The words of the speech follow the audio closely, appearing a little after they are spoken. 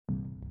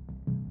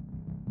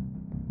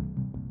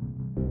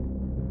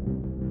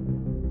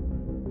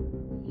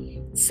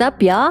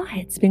Sup, y'all?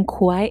 It's been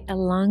quite a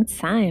long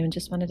time.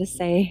 Just wanted to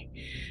say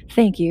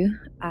thank you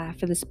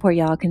for the support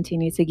y'all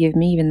continue to give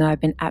me, even though I've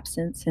been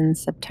absent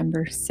since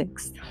September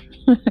 6th.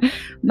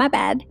 My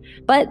bad.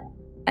 But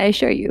I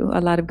assure you, a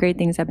lot of great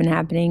things have been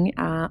happening,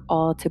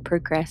 all to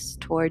progress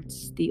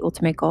towards the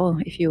ultimate goal,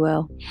 if you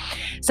will.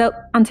 So,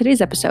 on today's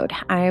episode,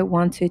 I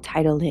want to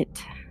title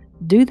it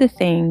Do the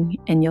Thing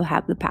and You'll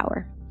Have the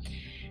Power.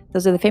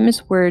 Those are the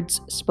famous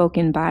words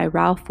spoken by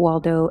Ralph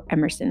Waldo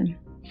Emerson.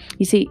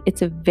 You see,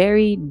 it's a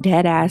very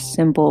dead ass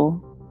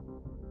simple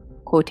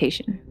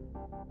quotation.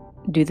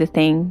 Do the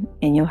thing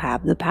and you'll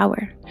have the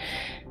power.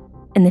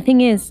 And the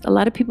thing is, a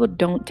lot of people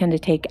don't tend to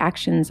take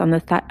actions on the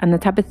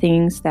type of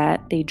things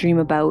that they dream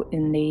about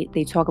and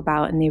they talk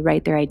about and they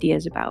write their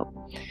ideas about.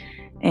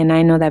 And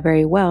I know that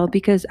very well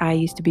because I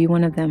used to be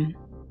one of them.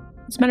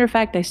 As a matter of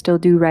fact, I still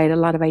do write a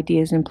lot of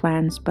ideas and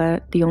plans,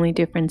 but the only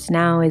difference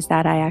now is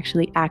that I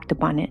actually act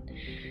upon it.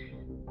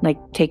 Like,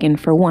 taken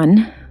for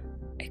one,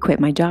 I quit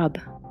my job.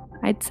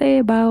 I'd say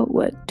about,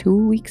 2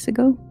 weeks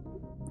ago?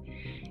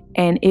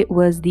 And it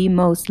was the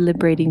most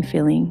liberating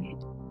feeling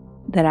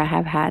that I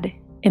have had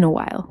in a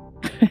while.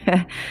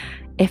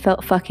 It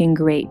felt fucking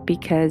great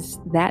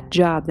because that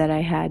job that I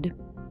had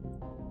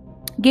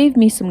gave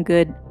me some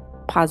good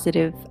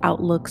positive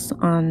outlooks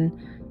on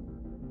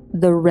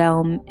the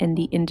realm and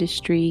the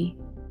industry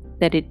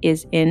that it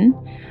is in.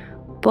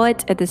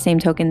 But at the same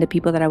token, the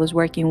people that I was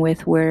working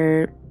with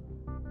were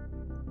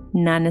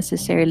not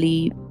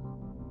necessarily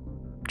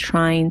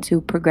trying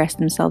to progress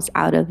themselves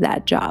out of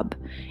that job.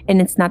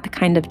 And it's not the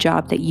kind of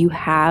job that you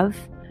have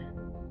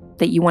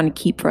that you want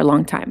to keep for a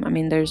long time. I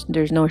mean, there's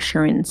no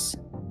assurance.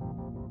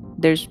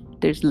 There's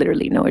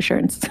literally no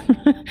assurance.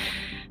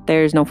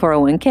 There's no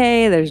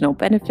 401k, there's no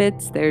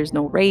benefits, there's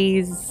no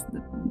raise.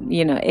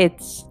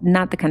 It's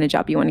not the kind of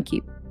job you want to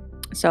keep.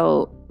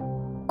 So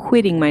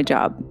quitting my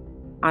job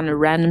on a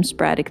random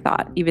sporadic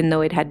thought, even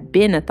though it had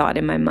been a thought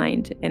in my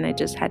mind and I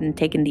just hadn't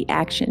taken the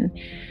action,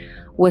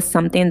 was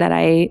something that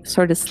I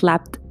sort of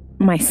slapped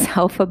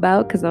myself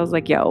about because I was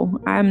like, yo,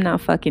 I'm not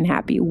fucking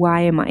happy.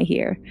 Why am I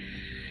here?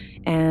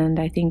 And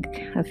I think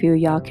a few of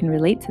y'all can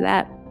relate to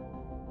that.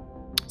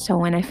 So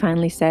when I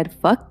finally said,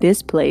 fuck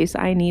this place,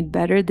 I need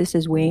better, this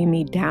is weighing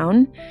me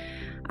down,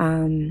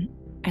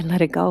 I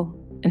let it go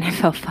and I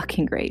felt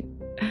fucking great.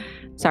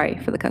 Sorry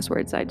for the cuss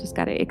words. I just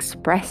got to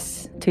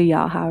express to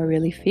y'all how I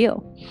really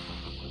feel.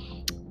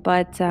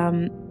 But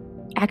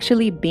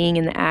actually being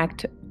in the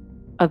act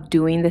of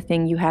doing the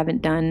thing you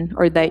haven't done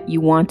or that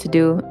you want to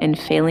do and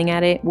failing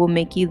at it will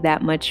make you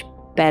that much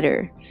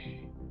better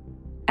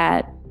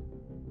at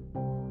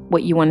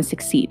what you want to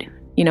succeed.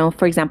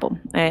 For example,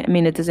 I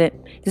mean, it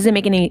doesn't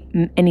make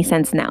any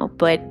sense now,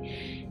 but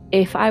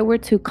if I were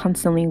to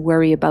constantly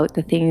worry about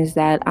the things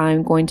that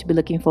I'm going to be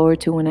looking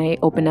forward to when I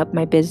open up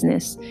my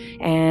business,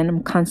 and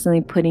I'm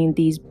constantly putting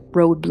these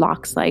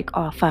roadblocks like,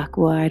 oh fuck,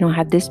 well, I don't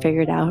have this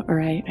figured out, or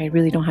I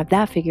really don't have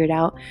that figured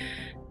out,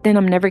 then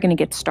I'm never going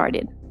to get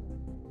started.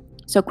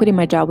 So quitting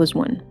my job was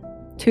one.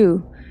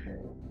 Two,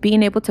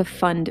 being able to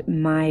fund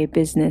my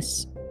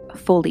business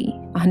fully,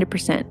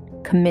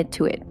 100%, commit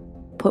to it,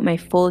 put my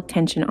full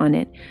attention on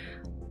it,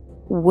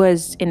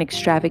 was an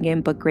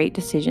extravagant but great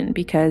decision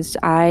because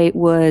I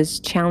was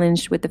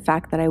challenged with the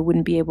fact that I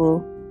wouldn't be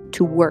able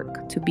to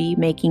work, to be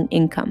making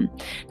income.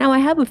 Now, I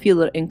have a few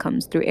little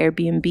incomes through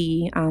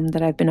Airbnb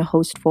that I've been a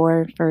host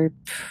for I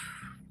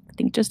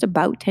think just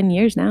about 10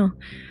 years now.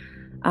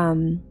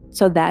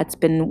 So that's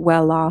been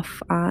well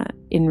off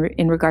in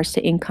regards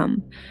to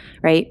income,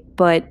 right?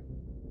 But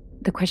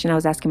the question I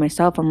was asking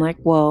myself, I'm like,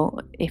 well,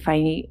 if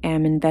I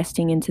am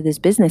investing into this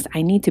business,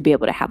 I need to be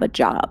able to have a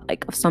job,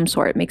 like of some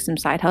sort, make some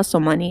side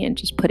hustle money and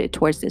just put it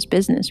towards this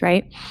business,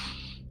 right?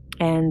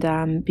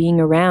 And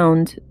being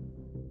around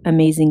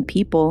amazing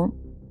people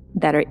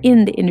that are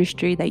in the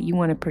industry that you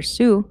want to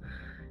pursue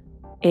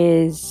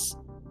is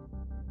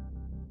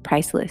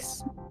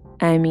priceless.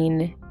 I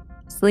mean,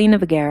 Selena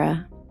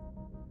Vergara,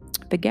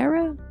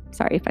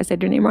 sorry if I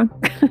said your name wrong,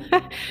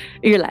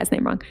 your last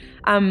name wrong.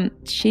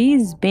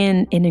 She's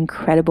been an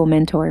incredible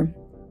mentor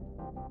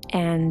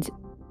and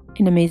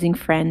an amazing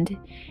friend,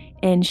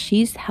 and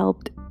she's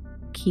helped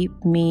keep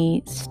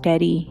me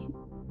steady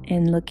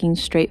and looking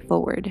straight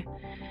forward.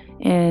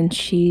 And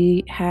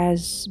she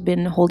has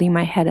been holding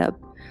my head up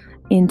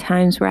in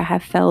times where I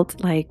have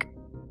felt like,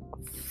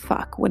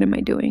 fuck, what am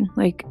I doing?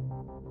 Like,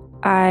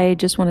 I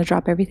just want to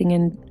drop everything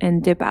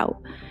and dip out.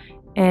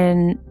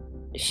 And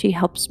she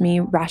helps me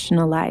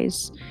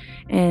rationalize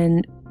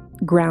and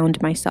ground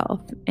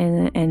myself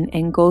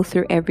and go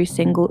through every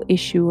single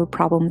issue or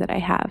problem that I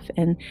have.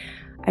 And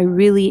I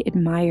really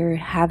admire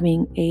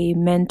having a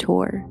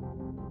mentor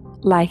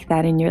like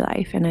that in your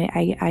life. And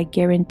I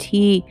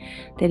guarantee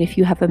that if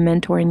you have a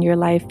mentor in your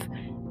life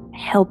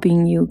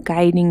helping you,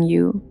 guiding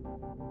you,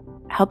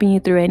 helping you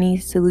through any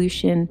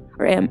solution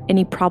or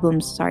any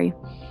problems,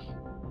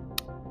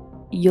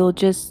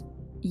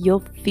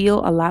 you'll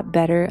feel a lot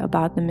better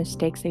about the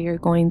mistakes that you're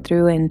going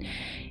through, and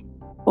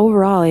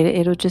overall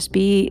it'll just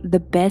be the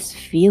best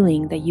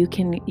feeling that you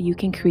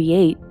can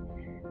create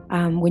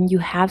when you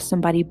have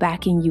somebody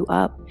backing you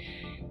up.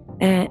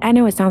 And I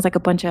know it sounds like a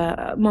bunch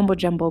of mumbo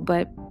jumbo,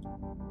 but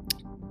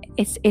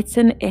it's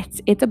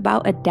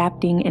about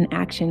adapting an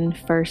action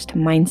first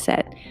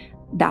mindset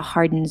that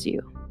hardens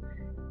you.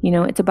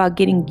 It's about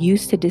getting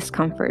used to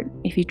discomfort.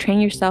 If you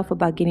train yourself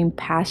about getting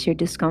past your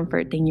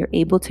discomfort, then you're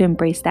able to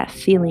embrace that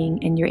feeling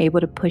and you're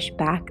able to push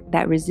back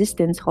that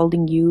resistance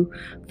holding you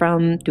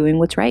from doing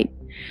what's right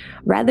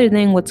rather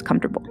than what's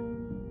comfortable.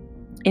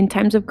 In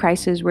times of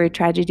crisis where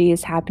tragedy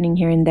is happening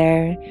here and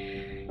there,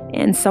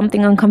 and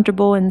something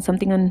uncomfortable and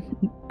something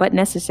but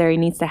necessary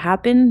needs to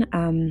happen,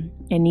 and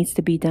needs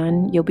to be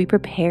done, you'll be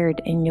prepared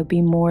and you'll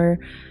be more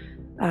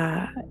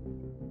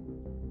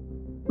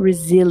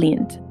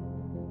resilient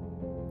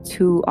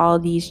to all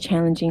these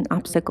challenging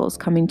obstacles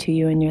coming to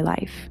you in your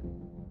life.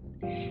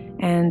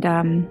 And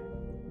I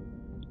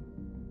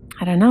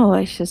don't know,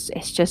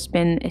 it's just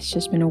been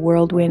a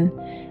whirlwind.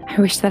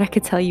 I wish that I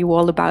could tell you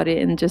all about it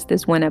in just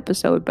this one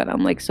episode, but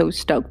I'm like so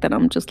stoked that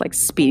I'm just like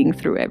speeding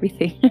through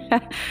everything.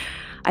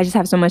 I just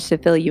have so much to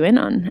fill you in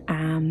on.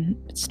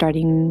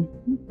 Starting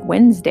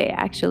Wednesday,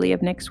 actually,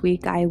 of next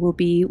week, I will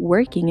be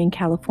working in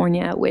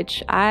California,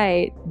 which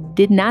I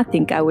did not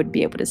think I would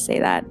be able to say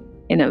that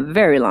in a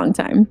very long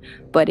time,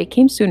 but it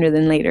came sooner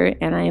than later,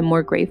 and I am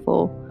more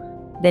grateful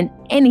than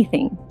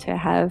anything to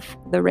have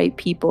the right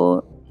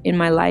people in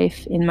my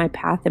life, in my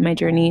path, in my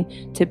journey,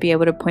 to be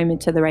able to point me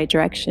to the right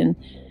direction.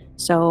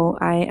 So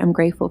I am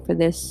grateful for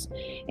this,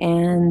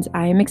 and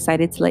I am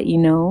excited to let you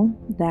know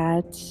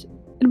that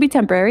it'll be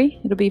temporary.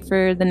 It'll be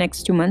for the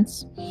next 2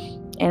 months,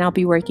 and I'll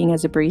be working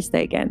as a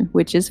barista again,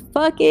 which is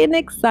fucking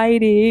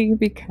exciting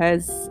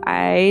because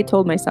I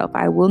told myself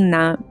I will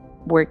not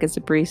work as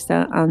a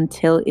barista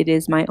until it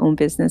is my own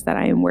business that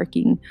I am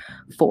working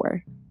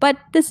for. But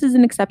this is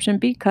an exception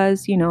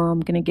because,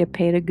 I'm going to get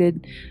paid a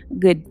good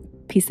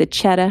piece of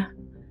cheddar.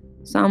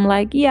 So I'm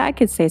like, yeah, I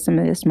could save some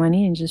of this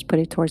money and just put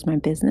it towards my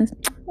business.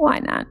 Why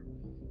not?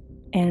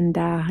 And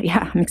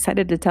yeah, I'm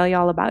excited to tell you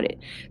all about it.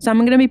 So I'm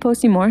going to be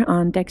posting more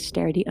on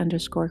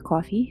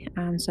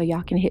dexterity_coffee. So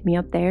y'all can hit me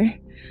up there.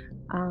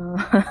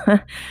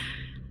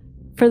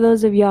 For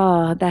those of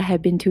y'all that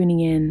have been tuning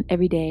in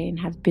every day and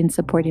have been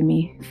supporting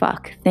me,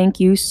 thank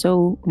you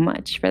so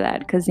much for that,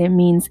 because it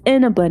means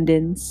in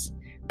abundance.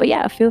 But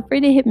yeah, feel free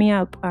to hit me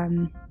up.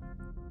 I'm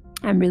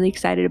really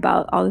excited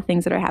about all the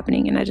things that are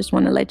happening, and I just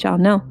want to let y'all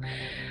know.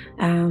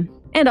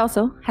 And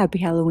also, happy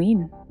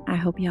Halloween. I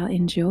hope y'all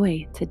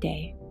enjoy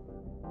today.